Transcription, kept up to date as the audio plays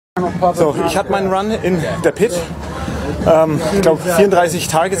So, ich hatte meinen Run in der Pit. Ich glaube 34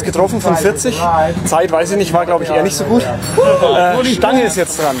 Targets getroffen von 40. Zeit weiß ich nicht, war glaube ich eher nicht so gut. Stange ist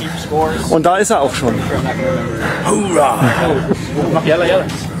jetzt dran. Und da ist er auch schon. Hurra!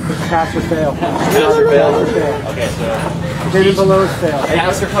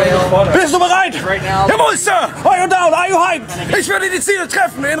 Bist du bereit? Jawohl, Sir! Are you down? Are you hyped? Ich werde die Ziele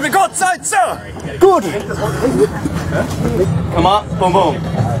treffen in Rekordzeit, Sir! Gut! Come up, boom, boom,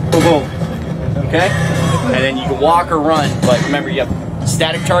 boom, boom. Okay? And then you can walk or run, but remember you have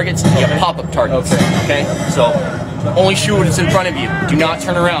static targets and you have pop-up targets. Okay? So only shoot what's in front of you. Do not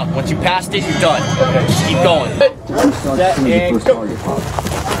turn around. Once you passed it, you're done. Just keep going. Set and go.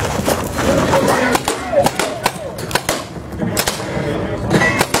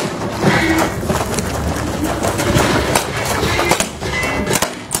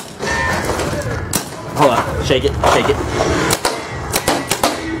 Hold on. Shake it. Shake it.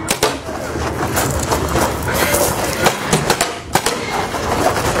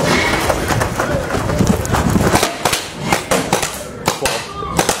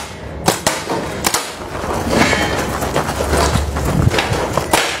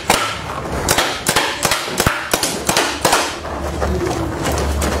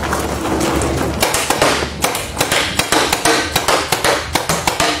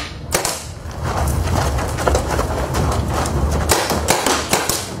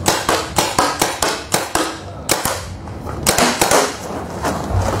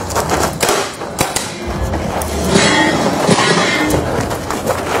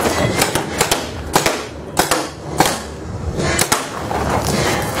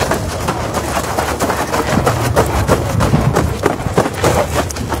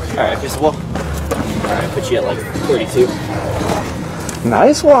 Alright, visible. Alright, put you at like 32.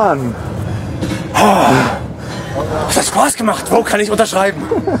 Nice one! Das hat Spaß gemacht. Wo kann ich unterschreiben?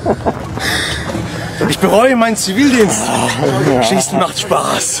 Ich bereue meinen Zivildienst. Schießen macht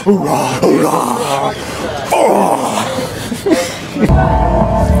Spaß. Hurra, hurra. Oh.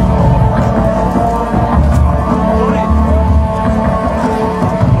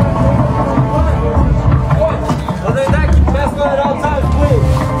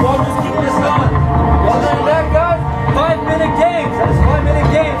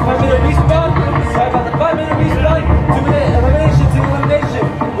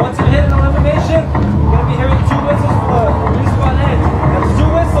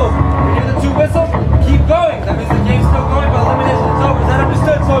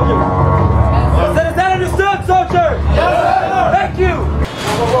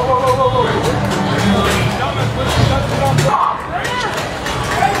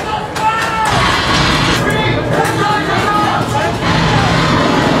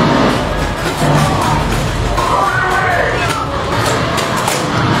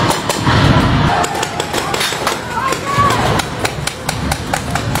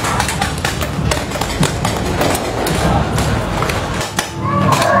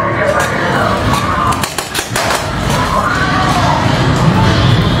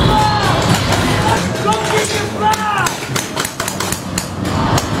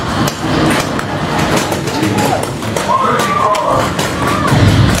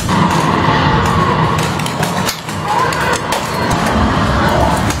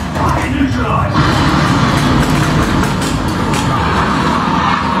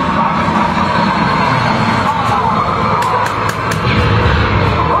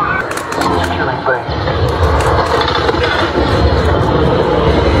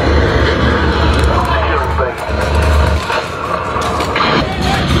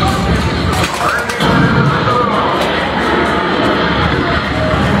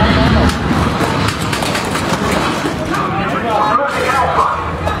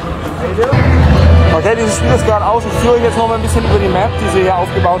 Okay, dieses Spiel ist gerade aus. Ich führe euch jetzt noch mal ein bisschen über die Map, die sie hier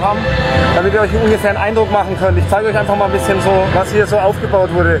aufgebaut haben, damit ihr euch ungefähr einen Eindruck machen könnt. Ich zeige euch einfach mal ein bisschen so, was hier so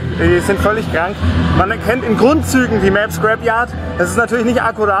aufgebaut wurde. Die sind völlig krank. Man erkennt in Grundzügen die Map Scrapyard. Das ist natürlich nicht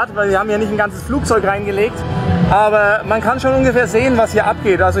akkurat, weil wir haben hier nicht ein ganzes Flugzeug reingelegt. Aber man kann schon ungefähr sehen, was hier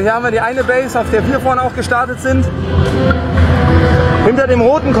abgeht. Also hier haben wir die eine Base, auf der wir vorne auch gestartet sind. Hinter dem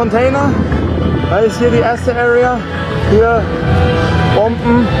roten Container, da ist hier die erste Area. Hier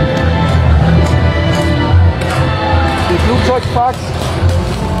Bomben. Die Flugzeugparks.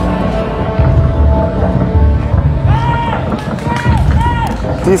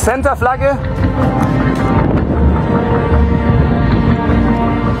 Die Center-Flagge.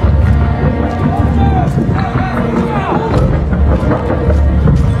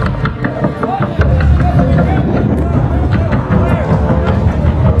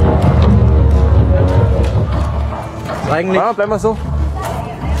 Eigentlich. Ja, bleib mal so.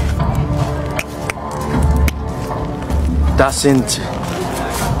 Das sind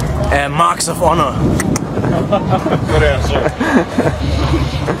Marks of Honor. Good answer.